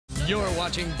You're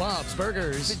watching Bob's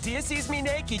Burgers. If Dia sees me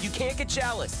naked, you can't get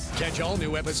jealous. Catch all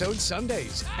new episodes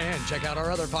Sundays. And check out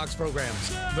our other Fox programs.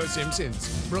 The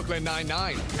Simpsons, Brooklyn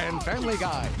Nine-Nine, and Family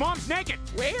Guy. Mom's naked!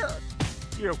 Where?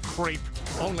 You creep.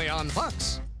 Only on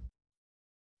Fox.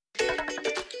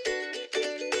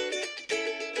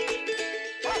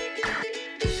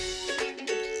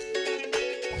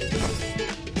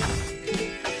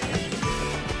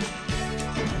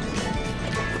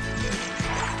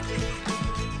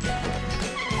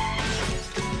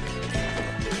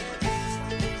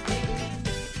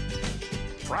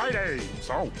 Friday.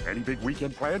 So, any big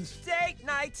weekend plans? Date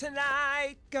night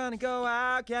tonight. Gonna go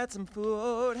out, get some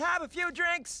food, have a few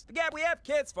drinks. Forget we have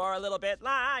kids for a little bit.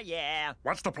 Yeah.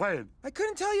 What's the plan? I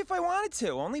couldn't tell you if I wanted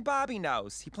to. Only Bobby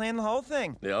knows. He planned the whole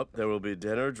thing. Yep, there will be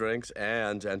dinner, drinks,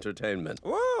 and entertainment.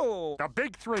 Ooh. The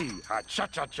big three.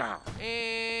 Cha-cha-cha. And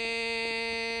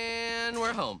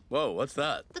we're home. Whoa, what's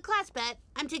that? The class bet.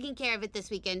 I'm taking care of it this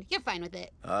weekend. You're fine with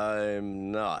it.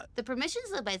 I'm not. The permission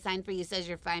slip I signed for you says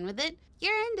you're fine with it.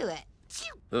 You're into it.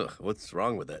 Ugh, what's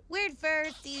wrong with it? Weird fur,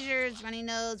 seizures, runny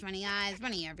nose, runny eyes,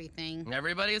 runny everything.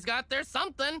 Everybody's got their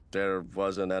something. There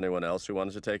wasn't anyone else who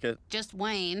wanted to take it? Just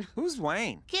Wayne. Who's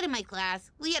Wayne? Kid in my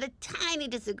class. We had a tiny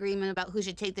disagreement about who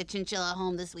should take the Chinchilla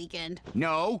home this weekend.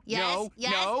 No, Yes, no,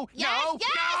 yes, no, yes, no, yes!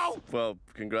 no! Well,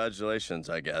 congratulations,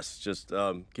 I guess. Just,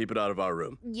 keep it out of our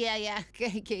room. Yeah.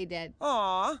 Okay, Dad.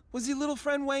 Aw, was your little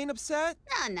friend Wayne upset?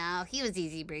 No, he was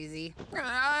easy breezy.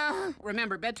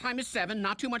 Remember, bedtime is 7,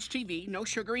 not too much TV, no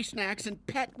sugary snacks, and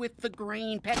pet with the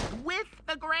grain. Pet with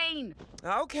the grain.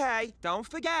 Okay, don't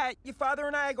forget, your father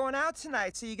and I are going out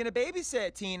tonight, so you're gonna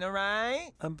babysit Tina,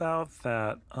 right? About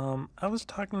that, I was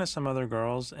talking to some other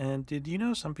girls, and did you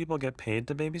know some people get paid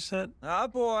to babysit? Oh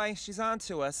boy, she's on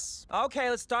to us. Okay,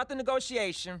 let's start the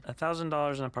negotiation.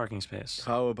 $1,000 in a parking space.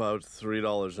 How about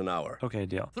 $3 an hour? Okay,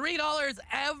 deal. $3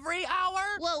 every hour?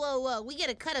 Whoa. We get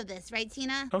a cut of this, right,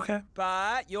 Tina? Okay,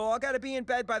 But you all gotta be in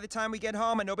bed by the time we get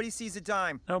home and nobody sees a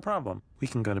dime. no problem. We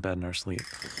can go to bed in our sleep.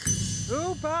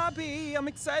 Ooh, Bobby, I'm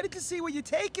excited to see where you're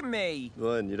taking me.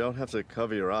 Glenn, you don't have to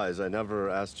cover your eyes. I never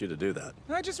asked you to do that.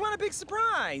 I just want a big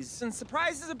surprise, and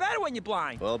surprises are better when you're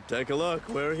blind. Well, take a look.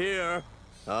 We're here.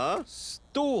 Huh?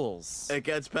 Stools. It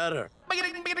gets better.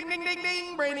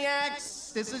 Ding,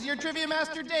 Brainiacs! This is your Trivia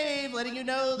Master Dave letting you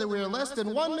know that we're less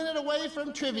than 1 minute away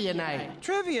from Trivia Night.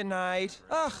 Trivia night?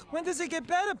 Ugh, when does it get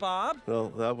better, Bob? Well,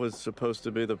 that was supposed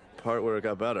to be the part where it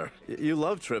got better. You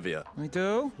love trivia. We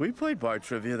do? We played bar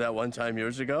trivia that one time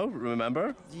years ago,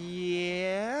 remember?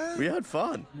 Yeah. We had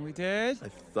fun. We did? I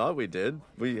thought we did.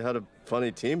 We had a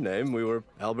funny team name. We were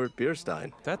Albert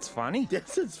Bierstein. That's funny.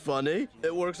 Yes, it's funny.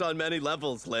 It works on many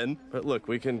levels, Lynn. But look,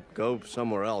 we can go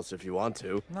somewhere else if you want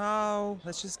to. No,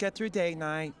 let's just get through date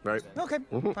night. Right. Okay,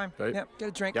 fine. Right. Yep, get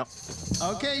a drink. Yep.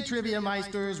 Okay, Trivia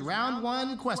Meisters, round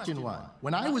 1, question 1.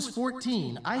 When I was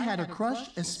 14, I had a crush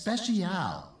especial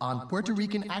on Puerto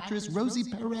Rican actress Rosie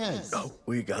Perez. Oh,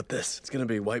 we got this. It's gonna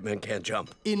be White Men Can't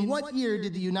Jump. In what year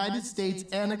did the United States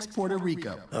annex Puerto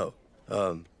Rico?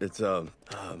 It's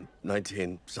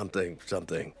 19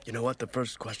 something. You know what? The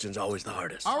first question's always the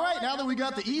hardest. All right, now that we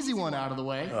got the easy one out of the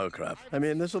way. Oh, crap. I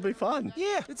mean, this will be fun.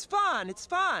 Yeah, it's fun.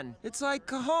 It's like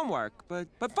homework, but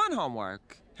fun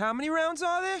homework. How many rounds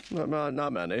are there?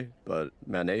 Not many, but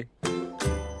many.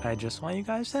 I just want you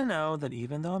guys to know that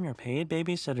even though I'm your paid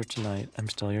babysitter tonight, I'm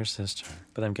still your sister.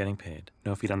 But I'm getting paid.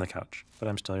 No feet on the couch. But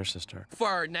I'm still your sister.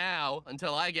 For now,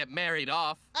 until I get married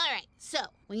off. All right, so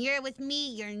when you're with me,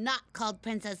 you're not called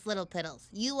Princess Little Piddles.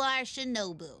 You are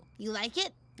Shinobu. You like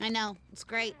it? I know, it's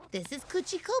great. This is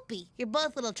Kuchikopi. You're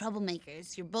both little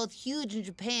troublemakers. You're both huge in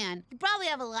Japan. You probably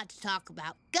have a lot to talk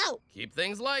about. Go! Keep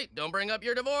things light. Don't bring up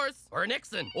your divorce. Or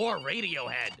Nixon. Or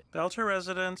Radiohead. Belcher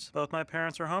residents. Both my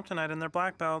parents are home tonight in their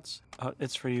black belts.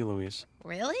 It's for you, Louise.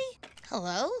 Really?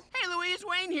 Hello? Hey, Louise,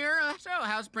 Wayne here. So,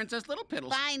 how's Princess Little Piddles?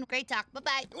 Fine, great talk.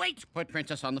 Bye-bye. Wait! Put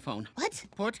Princess on the phone. What?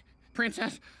 Put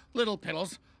Princess Little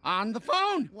Piddles on the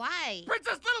phone. Why?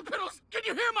 Princess Little Piddles, can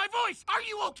you hear my voice? Are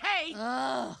you okay?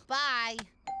 Ugh, bye.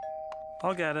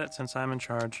 I'll get it, since I'm in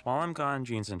charge. While I'm gone,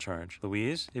 Jean's in charge.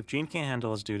 Louise, if Jean can't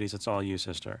handle his duties, it's all you,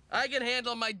 sister. I can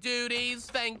handle my duties.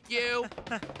 Thank you.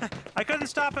 I couldn't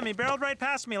stop him. He barreled right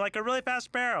past me like a really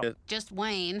fast barrel. Just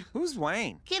Wayne. Who's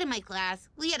Wayne? Kid in my class.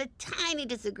 We had a tiny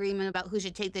disagreement about who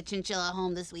should take the Chinchilla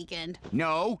home this weekend.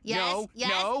 No, Yes, no, yes,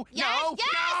 no, yes, no, yes!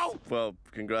 no! Well,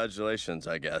 congratulations,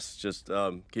 I guess. Just,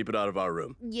 keep it out of our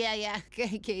room. Yeah.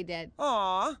 Okay, Dad.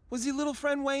 Aw, was your little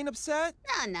friend Wayne upset?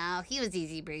 No, he was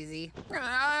easy breezy.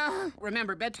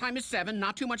 Remember, bedtime is 7,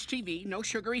 not too much TV, no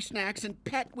sugary snacks, and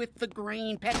pet with the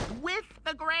grain. Pet with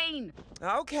the grain.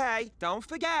 Okay, don't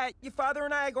forget, your father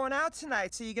and I are going out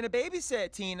tonight, so you're gonna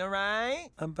babysit Tina, right?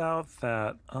 About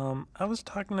that, I was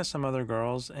talking to some other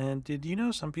girls, and did you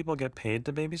know some people get paid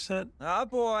to babysit? Oh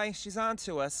boy, she's on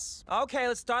to us. Okay,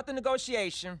 let's start the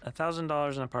negotiation.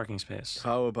 $1,000 in a parking space.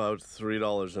 How about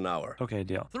 $3 an hour? Okay,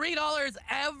 deal. $3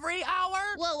 every hour?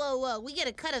 Whoa, whoa, whoa. We get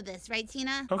a cut of this, right,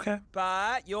 Tina? Okay,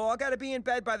 But you all gotta be in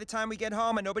bed by the time we get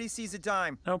home and nobody sees a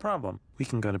dime. no problem. We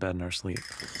can go to bed in our sleep.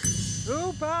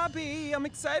 Ooh, Bobby, I'm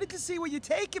excited to see where you're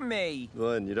taking me.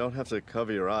 Glenn, you don't have to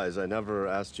cover your eyes. I never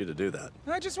asked you to do that.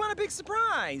 I just want a big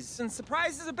surprise, and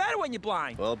surprises are better when you're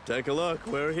blind. Well, take a look.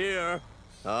 We're here.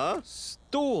 Huh?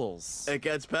 Stools. It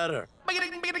gets better. Ding,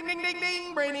 ding, ding, ding,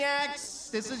 ding,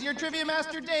 Brainiacs! This is your Trivia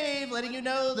Master Dave, letting you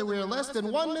know that we're less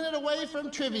than 1 minute away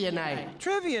from Trivia Night.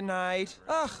 Trivia night?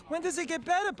 Ugh, when does it get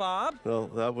better, Bob? Well,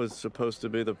 that was supposed to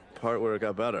be the part where it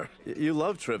got better. You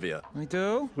love trivia. We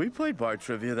do? We played bar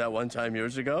trivia that one time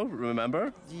years ago,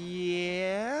 remember?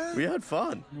 Yeah. We had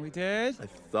fun. We did? I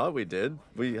thought we did.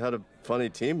 We had a funny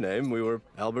team name. We were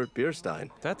Albert Bierstein.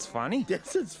 That's funny.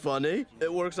 Yes, it's funny.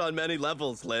 It works on many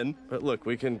levels, Lynn. But look,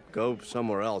 we can go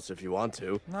somewhere else if you want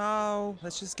to. No,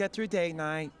 let's just get through date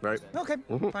night. Right. Okay,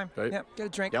 fine. Right. Yep, get a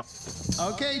drink. Yep.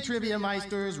 Okay, Trivia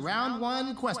Meisters, round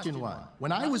 1, question 1.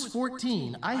 When I was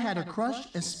 14, I had a crush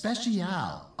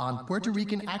especial on Puerto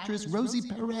Rican actress Rosie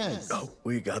Perez. Oh,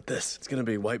 we got this. It's gonna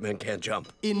be White Men Can't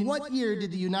Jump. In what year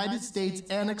did the United States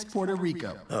annex Puerto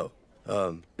Rico?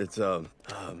 It's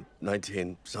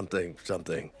 19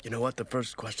 something. You know what? The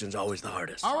first question's always the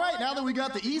hardest. All right, now that we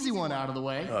got the easy one out of the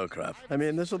way. Oh, crap. I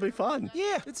mean, this will be fun.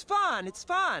 Yeah, it's fun. It's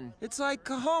fun. It's like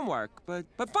homework, but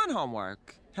fun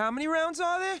homework. How many rounds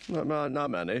are there? Not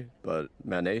many, but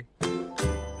many.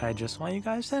 I just want you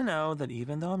guys to know that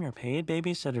even though I'm your paid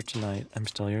babysitter tonight, I'm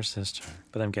still your sister.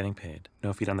 But I'm getting paid.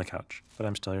 No feet on the couch. But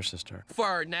I'm still your sister.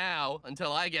 For now,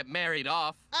 until I get married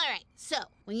off. All right, so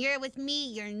when you're with me,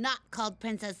 you're not called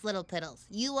Princess Little Piddles.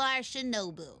 You are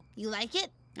Shinobu. You like it?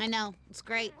 I know, it's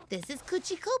great. This is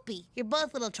Kuchikopi. You're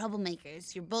both little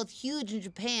troublemakers. You're both huge in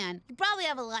Japan. You probably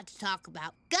have a lot to talk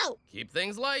about. Go! Keep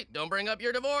things light. Don't bring up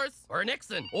your divorce. Or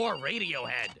Nixon. Or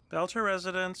Radiohead. Belter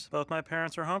residents. Both my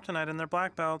parents are home tonight in their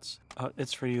black belts.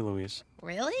 It's for you, Louise.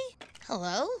 Really?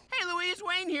 Hello? Hey, Louise,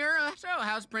 Wayne here. So,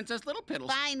 how's Princess Little Piddles?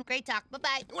 Fine, great talk.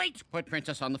 Bye-bye. Wait! Put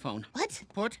Princess on the phone. What?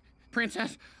 Put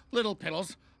Princess Little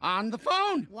Piddles on the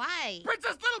phone. Why?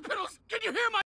 Princess Little Piddles, can you hear my